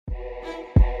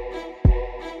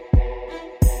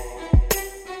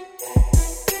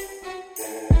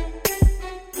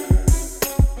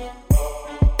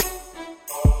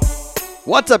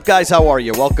What's up, guys? How are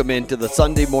you? Welcome into the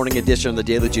Sunday morning edition of the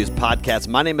Daily Juice podcast.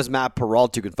 My name is Matt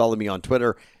Perrault. You can follow me on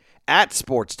Twitter at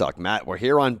Sports Talk Matt. We're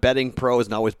here on Betting Pros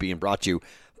and always being brought to you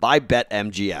by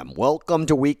BetMGM. Welcome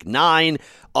to week 9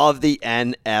 of the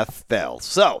NFL.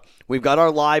 So, we've got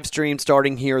our live stream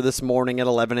starting here this morning at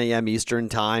 11 a.m. Eastern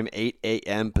Time, 8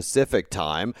 a.m. Pacific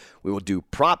Time. We will do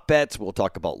prop bets. We'll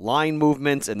talk about line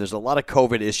movements, and there's a lot of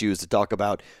COVID issues to talk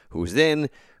about. Who's in,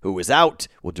 who is out.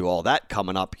 We'll do all that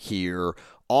coming up here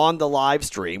on the live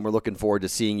stream. We're looking forward to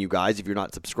seeing you guys. If you're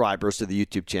not subscribers to the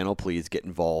YouTube channel, please get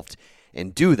involved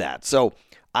and do that. So,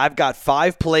 I've got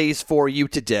 5 plays for you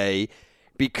today.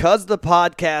 Because the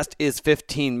podcast is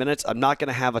 15 minutes, I'm not going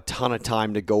to have a ton of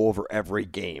time to go over every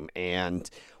game. And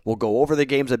we'll go over the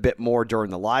games a bit more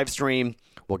during the live stream.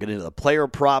 We'll get into the player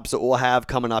props that we'll have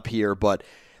coming up here. But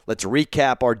let's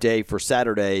recap our day for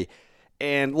Saturday.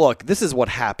 And look, this is what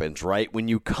happens, right? When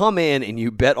you come in and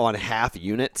you bet on half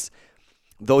units,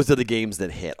 those are the games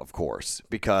that hit, of course.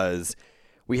 Because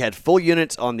we had full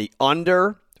units on the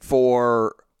under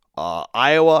for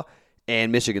Iowa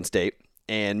and Michigan State.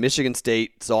 And Michigan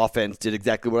State's offense did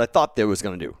exactly what I thought they was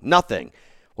going to do. Nothing.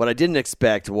 What I didn't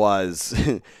expect was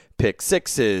pick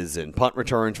sixes and punt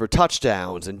returns for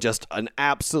touchdowns and just an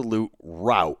absolute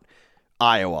rout.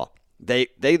 Iowa. They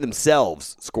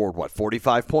themselves scored,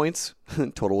 45 points?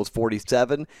 Total was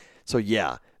 47. So,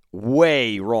 yeah,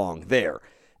 way wrong there.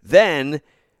 Then,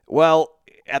 well,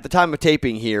 at the time of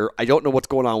taping here, I don't know what's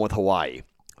going on with Hawaii.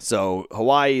 So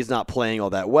Hawaii is not playing all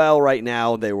that well right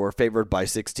now. They were favored by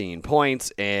 16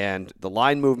 points, and the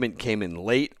line movement came in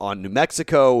late on New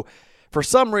Mexico. For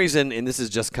some reason, and this is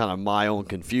just kind of my own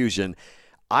confusion,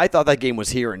 I thought that game was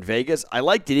here in Vegas. I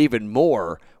liked it even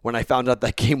more when I found out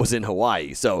that game was in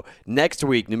Hawaii. So next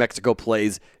week, New Mexico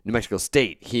plays New Mexico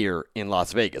State here in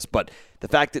Las Vegas. But the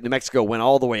fact that New Mexico went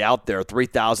all the way out there, a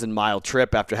 3,000-mile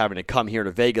trip after having to come here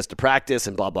to Vegas to practice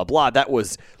and blah, blah, blah, that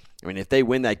was... I mean, if they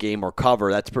win that game or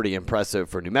cover, that's pretty impressive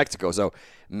for New Mexico. So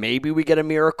maybe we get a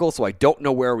miracle. So I don't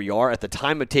know where we are. At the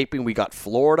time of taping, we got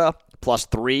Florida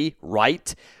 +3,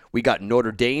 right? We got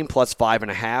Notre Dame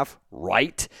 +5.5,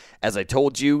 right? As I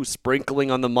told you, sprinkling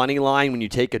on the money line when you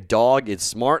take a dog is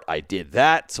smart. I did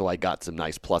that, so I got some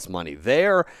nice plus money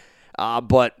there.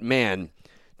 But, man,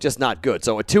 just not good.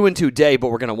 So a 2-2 day,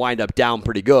 but we're going to wind up down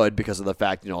pretty good because of the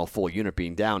fact, a full unit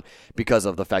being down because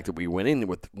of the fact that we went in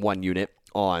with 1 unit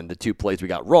on the 2 plays we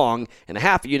got wrong and a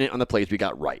half a unit on the plays we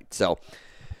got right. So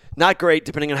not great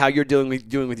depending on how you're doing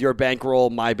with your bankroll.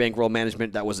 My bankroll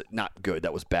management, that was not good.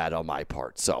 That was bad on my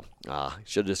part. So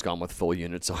should have just gone with full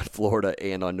units on Florida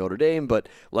and on Notre Dame, but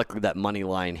luckily that money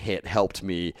line hit helped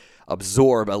me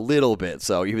absorb a little bit.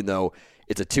 So even though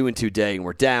it's a 2-2 day and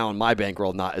we're down, my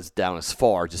bankroll not as down as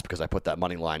far just because I put that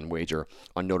money line wager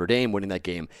on Notre Dame winning that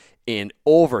game in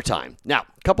overtime. Now,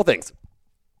 a couple things.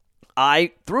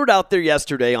 I threw it out there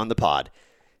yesterday on the pod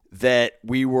that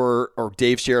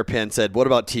Dave Sherapin said, what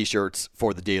about t-shirts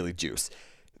for the Daily Juice?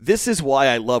 This is why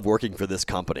I love working for this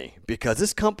company, because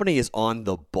this company is on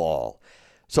the ball.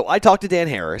 So I talked to Dan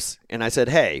Harris, and I said,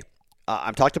 hey,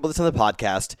 I've talked about this on the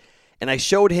podcast, and I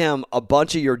showed him a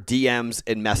bunch of your DMs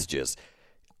and messages.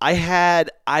 I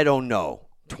had,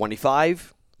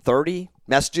 25, 30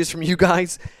 messages from you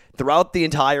guys throughout the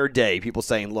entire day. People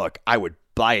saying, look, I would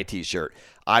buy a t-shirt.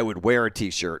 I would wear a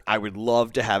t-shirt. I would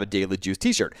love to have a Daily Juice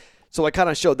t-shirt. So I kind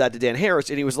of showed that to Dan Harris,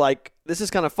 and he was like, this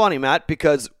is kind of funny, Matt,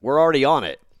 because we're already on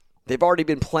it. They've already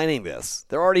been planning this.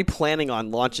 They're already planning on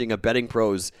launching a Betting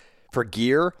Pros for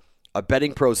gear, a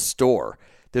Betting Pros store.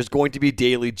 There's going to be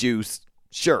Daily Juice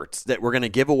shirts that we're going to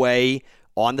give away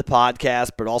on the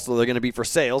podcast, but also they're going to be for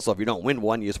sale. So if you don't win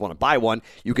one, you just want to buy one,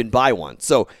 you can buy one.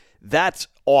 So that's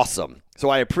awesome. So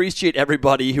I appreciate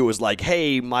everybody who was like,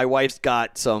 hey, my wife's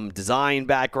got some design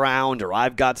background, or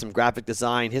I've got some graphic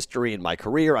design history in my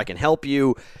career. I can help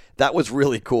you. That was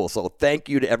really cool. So thank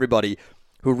you to everybody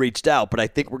who reached out. But I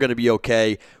think we're going to be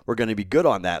okay. We're going to be good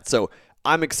on that. So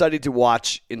I'm excited to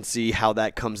watch and see how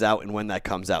that comes out and when that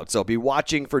comes out. So be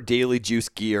watching for Daily Juice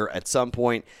gear at some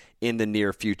point in the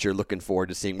near future. Looking forward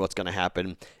to seeing what's going to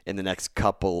happen in the next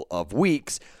couple of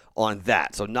weeks on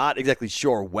that. So not exactly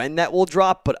sure when that will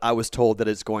drop, but I was told that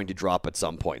it's going to drop at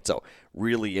some point. So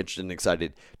really interested and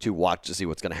excited to watch to see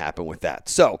what's going to happen with that.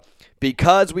 So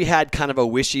because we had kind of a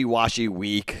wishy-washy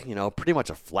week, pretty much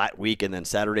a flat week, and then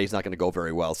Saturday's not going to go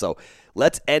very well. So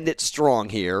let's end it strong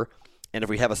here. And if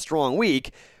we have a strong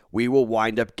week, we will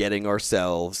wind up getting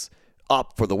ourselves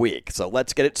up for the week. So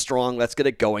let's get it strong. Let's get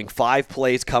it going. 5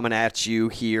 plays coming at you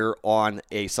here on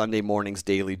a Sunday morning's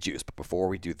Daily Juice. But before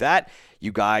we do that,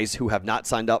 you guys who have not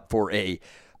signed up for a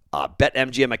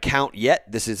BetMGM account yet,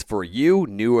 this is for you.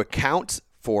 New account,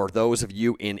 for those of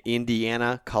you in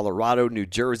Indiana, Colorado, New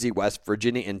Jersey, West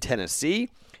Virginia, and Tennessee.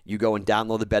 You go and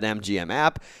download the BetMGM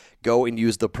app. Go and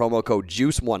use the promo code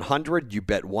JUICE100. You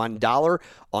bet $1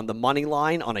 on the money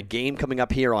line on a game coming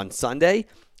up here on Sunday.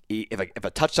 If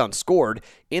a touchdown scored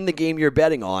in the game you're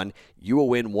betting on, you will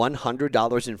win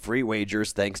 $100 in free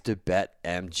wagers thanks to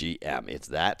BetMGM. It's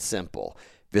that simple.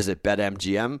 Visit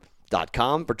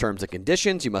BetMGM.com for terms and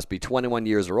conditions. You must be 21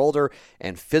 years or older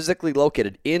and physically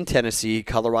located in Tennessee,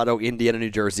 Colorado, Indiana, New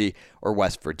Jersey, or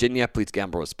West Virginia. Please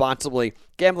gamble responsibly.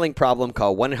 Gambling problem,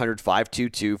 call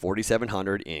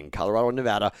 1-800-522-4700 in Colorado and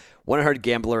Nevada,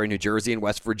 1-800-GAMBLER in New Jersey and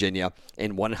West Virginia,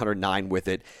 and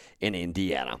 1-800-9-WITH-IT in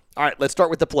Indiana. All right, let's start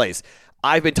with the plays.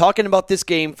 I've been talking about this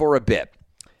game for a bit.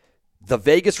 The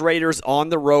Vegas Raiders on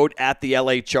the road at the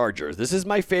LA Chargers. This is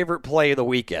my favorite play of the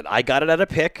weekend. I got it at a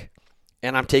pick,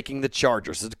 and I'm taking the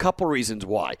Chargers. There's a couple reasons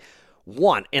why.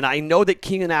 One, and I know that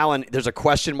Keenan Allen, there's a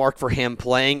question mark for him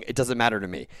playing. It doesn't matter to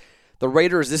me. The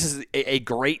Raiders, this is a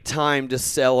great time to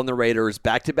sell on the Raiders.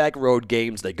 Back-to-back road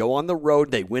games. They go on the road.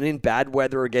 They win in bad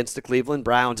weather against the Cleveland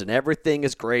Browns, and everything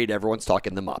is great. Everyone's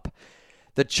talking them up.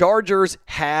 The Chargers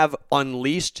have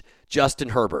unleashed Justin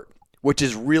Herbert, which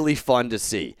is really fun to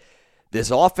see.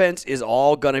 This offense is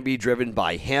all going to be driven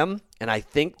by him, and I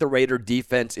think the Raider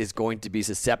defense is going to be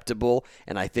susceptible,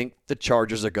 and I think the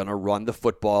Chargers are going to run the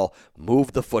football,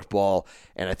 move the football,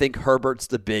 and I think Herbert's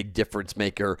the big difference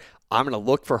maker. I'm going to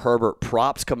look for Herbert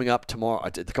props coming up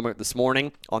this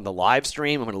morning on the live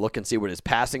stream. I'm going to look and see what his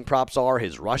passing props are,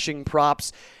 his rushing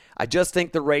props. I just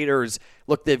think the Raiders,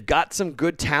 look, they've got some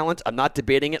good talent. I'm not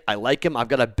debating it. I like him. I've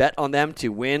got a bet on them to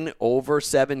win over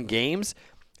 7 games.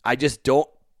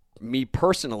 Me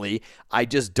personally, I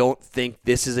just don't think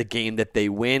this is a game that they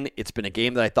win. It's been a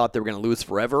game that I thought they were going to lose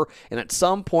forever. And at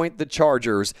some point, the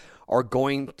Chargers are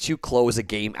going to close a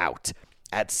game out.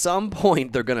 At some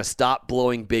point, they're going to stop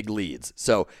blowing big leads.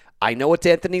 So I know it's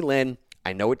Anthony Lynn.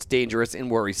 I know it's dangerous and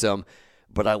worrisome.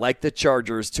 But I like the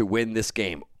Chargers to win this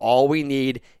game. All we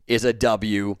need is a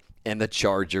W, and the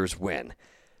Chargers win.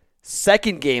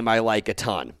 Second game I like a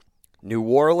ton. New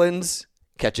Orleans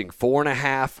catching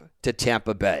 4.5 to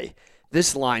Tampa Bay.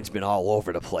 This line's been all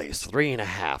over the place.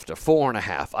 3.5 to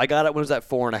 4.5. I got it when it was at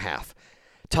 4.5.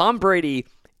 Tom Brady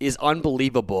is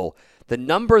unbelievable. The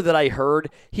number that I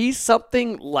heard, he's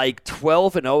something like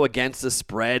 12-0 against the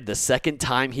spread the second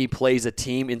time he plays a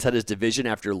team inside his division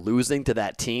after losing to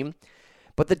that team.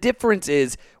 But the difference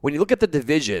is when you look at the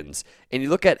divisions and you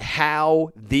look at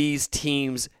how these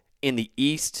teams in the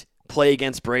East play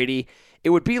against Brady,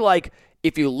 it would be like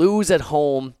if you lose at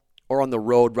home or on the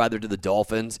road, rather, to the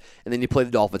Dolphins, and then you play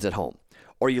the Dolphins at home.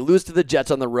 Or you lose to the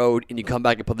Jets on the road, and you come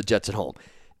back and play the Jets at home.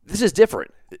 This is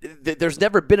different. There's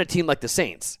never been a team like the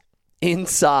Saints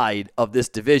inside of this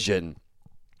division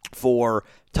for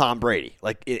Tom Brady.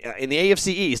 Like in the AFC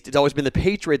East, it's always been the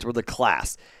Patriots were the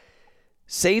class.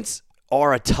 Saints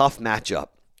are a tough matchup,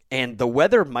 and the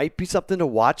weather might be something to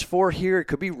watch for here. It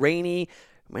could be rainy. It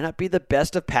might not be the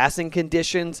best of passing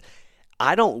conditions.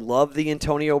 I don't love the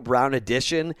Antonio Brown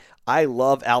addition. I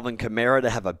love Alvin Kamara to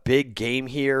have a big game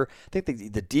here. I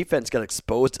think the defense got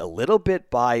exposed a little bit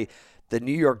by the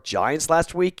New York Giants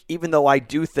last week, even though I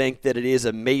do think that it is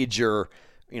a major,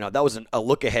 that was a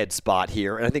look-ahead spot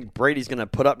here. And I think Brady's going to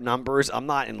put up numbers. I'm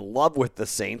not in love with the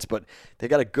Saints, but they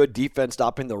got a good defense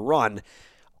stopping the run.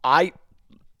 I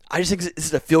just think this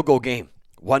is a field goal game.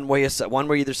 One way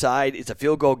either side. It's a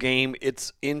field goal game.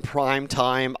 It's in prime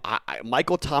time.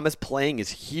 Michael Thomas playing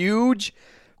is huge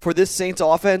for this Saints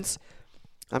offense.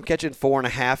 I'm catching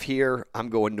 4.5 here. I'm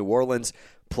going New Orleans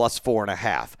plus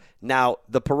 4.5. Now,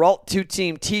 the Perrault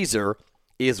 2-team teaser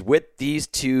is with these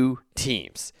two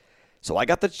teams. So I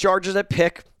got the Chargers at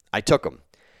pick. I took them.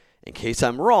 In case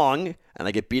I'm wrong and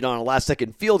I get beat on a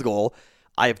last-second field goal,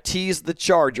 I have teased the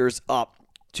Chargers up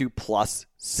to plus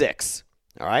 6.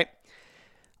 All right?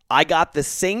 I got the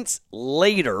Saints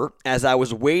later as I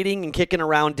was waiting and kicking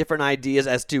around different ideas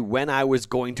as to when I was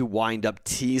going to wind up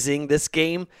teasing this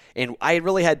game. And I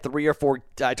really had 3 or 4,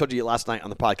 I told you last night on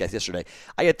the podcast yesterday,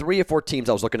 I had 3 or 4 teams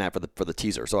I was looking at for the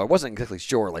teaser. So I wasn't exactly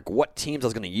sure what teams I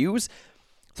was going to use.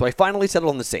 So I finally settled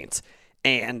on the Saints.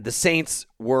 And the Saints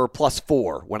were plus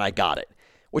 4 when I got it,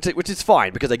 which is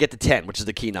fine because I get to 10, which is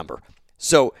the key number.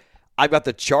 So I've got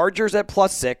the Chargers at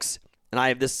plus 6, and I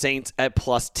have the Saints at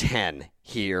plus 10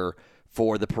 here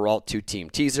for the Perrault 2-team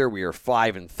teaser. We are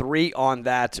 5-3 on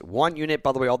that. 1 unit,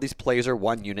 by the way, all these plays are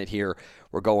 1 unit here.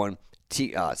 We're going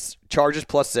Chargers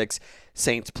plus 6,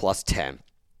 Saints plus 10.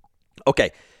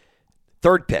 Okay,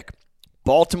 third pick,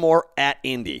 Baltimore at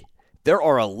Indy. There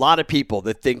are a lot of people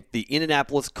that think the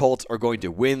Indianapolis Colts are going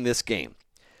to win this game.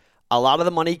 A lot of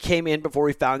the money came in before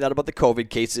we found out about the COVID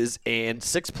cases, and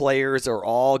 6 players are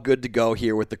all good to go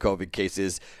here with the COVID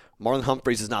cases. Marlon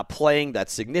Humphreys is not playing.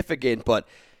 That's significant, but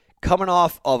coming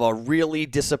off of a really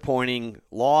disappointing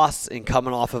loss and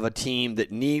coming off of a team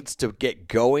that needs to get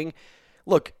going.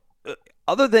 Look,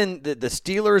 other than the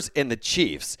Steelers and the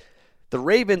Chiefs, the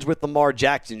Ravens with Lamar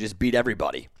Jackson just beat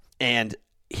everybody. And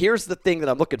here's the thing that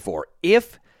I'm looking for.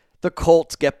 If the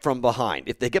Colts get from behind,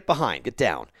 if they get behind, get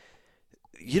down,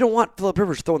 you don't want Phillip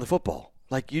Rivers throwing the football.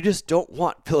 Like, you just don't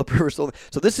want Phillip Rivers throwing.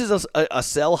 So this is a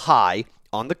sell high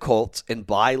on the Colts and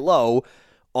buy low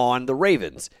on the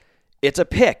Ravens. It's a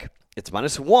pick. It's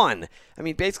 -1. I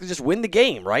mean, basically just win the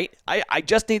game, right? I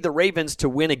just need the Ravens to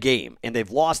win a game. And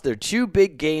they've lost their 2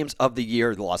 big games of the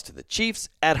year. They lost to the Chiefs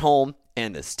at home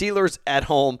and the Steelers at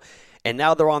home. And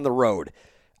now they're on the road.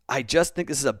 I just think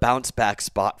this is a bounce-back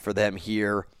spot for them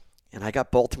here. And I got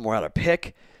Baltimore at a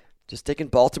pick. Just taking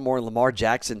Baltimore and Lamar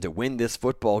Jackson to win this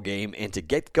football game and to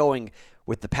get going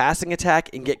with the passing attack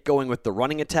and get going with the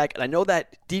running attack. And I know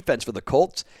that defense for the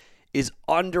Colts is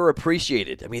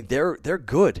underappreciated. I mean, they're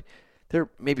good. They're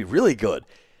maybe really good.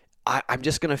 I'm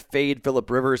just going to fade Phillip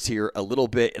Rivers here a little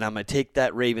bit, and I'm going to take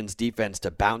that Ravens defense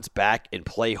to bounce back and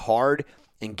play hard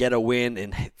and get a win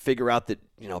and figure out that,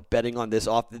 betting on this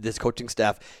coaching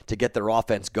staff to get their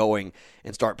offense going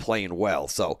and start playing well.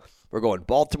 So we're going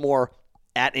Baltimore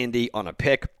at Indy on a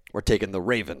pick. We're taking the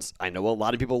Ravens. I know a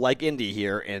lot of people like Indy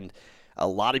here, and a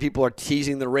lot of people are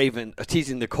teasing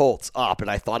the Colts up,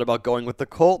 and I thought about going with the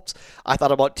Colts. I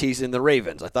thought about teasing the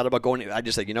Ravens. I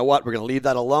just said, you know what, we're going to leave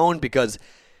that alone because,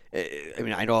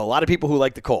 I know a lot of people who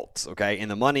like the Colts, okay? And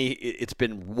the money, it's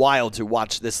been wild to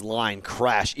watch this line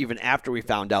crash even after we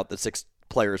found out that 6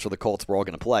 players for the Colts were all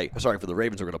going to play. Sorry, for the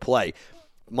Ravens were going to play.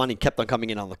 Money kept on coming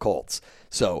in on the Colts.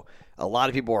 So a lot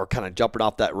of people are kind of jumping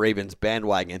off that Ravens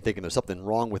bandwagon and thinking there's something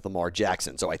wrong with Lamar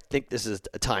Jackson. So I think this is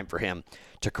a time for him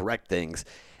to correct things.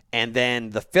 And then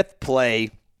the 5th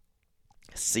play,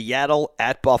 Seattle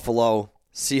at Buffalo,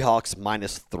 Seahawks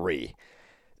 -3.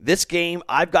 This game,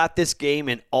 I've got this game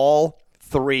in all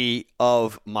 3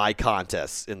 of my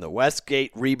contests. In the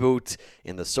Westgate Reboot,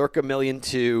 in the Circa Million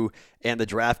 2, and the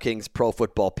DraftKings Pro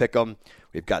Football Pick'em.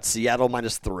 We've got Seattle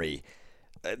 -3.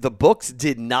 The books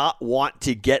did not want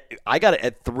to I got it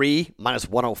at 3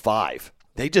 -105.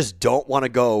 They just don't want to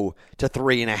go to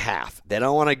 3.5. They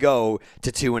don't want to go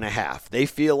to 2.5. They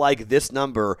feel like this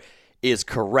number is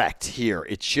correct here.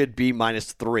 It should be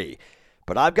 -3.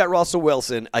 But I've got Russell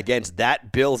Wilson against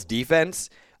that Bills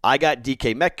defense. I got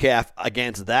DK Metcalf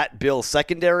against that Bills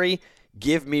secondary.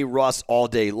 Give me Russ all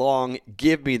day long.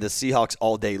 Give me the Seahawks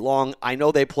all day long. I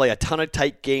know they play a ton of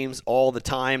tight games all the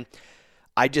time.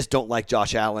 I just don't like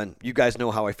Josh Allen. You guys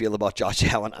know how I feel about Josh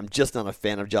Allen. I'm just not a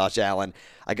fan of Josh Allen.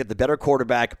 I get the better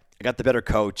quarterback. I got the better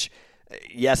coach.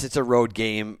 Yes, it's a road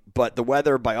game, but the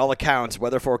weather, by all accounts,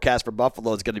 weather forecast for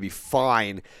Buffalo is going to be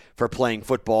fine for playing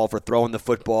football, for throwing the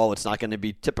football. It's not going to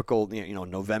be typical,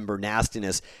 November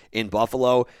nastiness in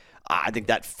Buffalo. I think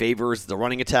that favors the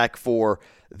running attack for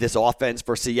this offense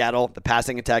for Seattle, the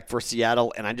passing attack for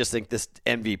Seattle, and I just think this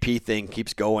MVP thing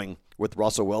keeps going with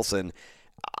Russell Wilson.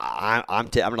 I'm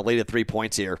going to lay the 3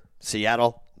 points here.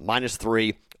 Seattle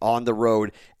 -3 on the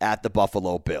road at the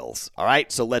Buffalo Bills. All right,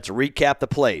 so let's recap the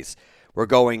plays. We're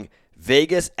going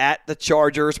Vegas at the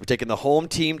Chargers. We're taking the home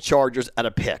team Chargers at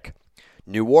a pick.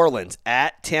 New Orleans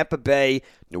at Tampa Bay.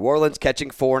 New Orleans catching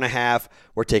 4.5.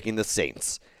 We're taking the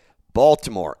Saints.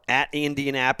 Baltimore at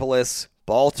Indianapolis.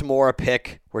 Baltimore a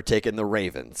pick. We're taking the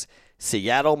Ravens.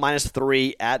 Seattle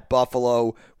 -3 at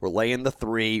Buffalo. We're laying the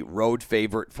 3. Road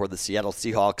favorite for the Seattle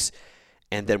Seahawks.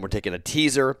 And then we're taking a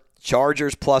teaser.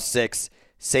 Chargers +6.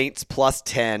 Saints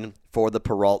 +10 for the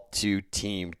Perrault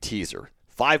 2-team teaser.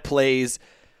 5 plays.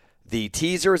 The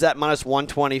teaser is at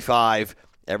 -125.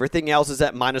 Everything else is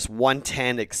at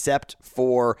 -110 except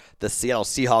for the Seattle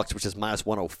Seahawks, which is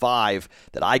 -105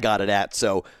 that I got it at.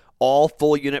 So all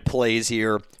full unit plays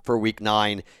here for Week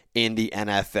 9 in the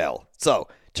NFL. So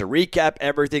to recap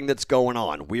everything that's going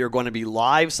on, we are going to be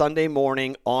live Sunday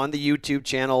morning on the YouTube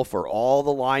channel for all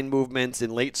the line movements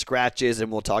and late scratches, and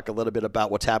we'll talk a little bit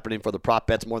about what's happening for the prop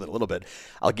bets, more than a little bit.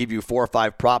 I'll give you 4 or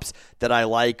 5 props that I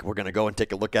like. We're going to go and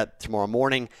take a look at tomorrow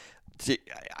morning.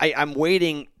 I'm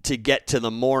waiting to get to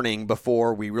the morning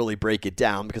before we really break it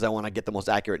down because I want to get the most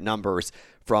accurate numbers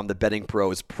from the Betting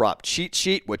Pros prop cheat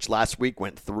sheet, which last week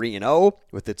went 3-0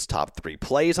 with its top 3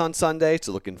 plays on Sunday.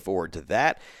 So looking forward to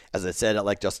that. As I said, I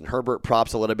like Justin Herbert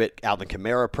props a little bit, Alvin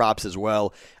Kamara props as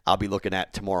well. I'll be looking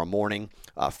at tomorrow morning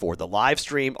for the live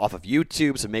stream off of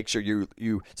YouTube. So make sure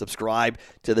you subscribe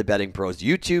to the Betting Pros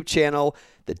YouTube channel.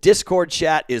 The Discord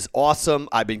chat is awesome.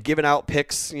 I've been giving out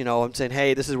picks. I'm saying,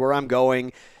 hey, this is where I'm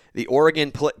going. The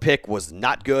Oregon pick was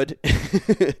not good.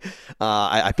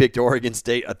 I picked Oregon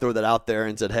State. I threw that out there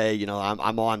and said, hey,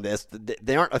 I'm on this.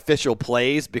 They aren't official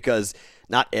plays because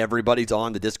not everybody's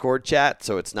on the Discord chat,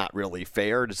 so it's not really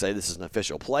fair to say this is an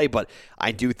official play, but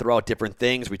I do throw out different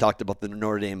things. We talked about the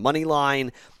Notre Dame money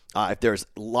line. If there's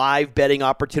live betting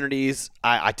opportunities,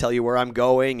 I tell you where I'm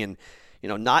going, and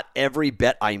not every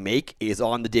bet I make is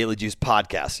on the Daily Juice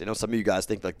podcast. Some of you guys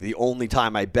think like the only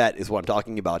time I bet is what I'm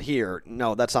talking about here.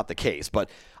 No, that's not the case. But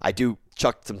I do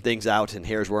chuck some things out, and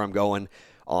here's where I'm going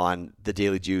on the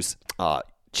Daily Juice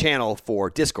channel for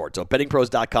Discord. So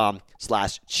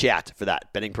bettingpros.com/chat for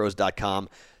that.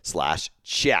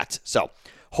 bettingpros.com/chat. So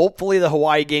hopefully the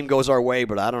Hawaii game goes our way,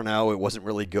 but I don't know. It wasn't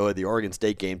really good. The Oregon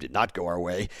State game did not go our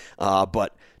way.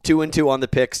 But 2-2 on the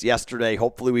picks yesterday.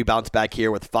 Hopefully we bounce back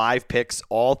here with 5 picks,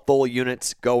 all full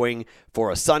units going for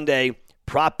a Sunday.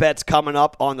 Prop bets coming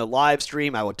up on the live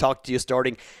stream. I will talk to you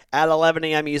starting at 11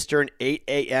 a.m. Eastern, 8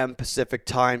 a.m. Pacific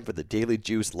time for the Daily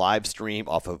Juice live stream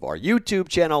off of our YouTube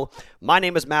channel. My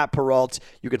name is Matt Perrault.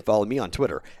 You can follow me on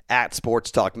Twitter at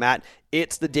SportsTalkMatt.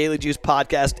 It's the Daily Juice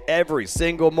podcast every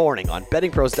single morning on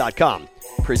bettingpros.com,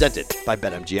 presented by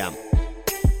BetMGM.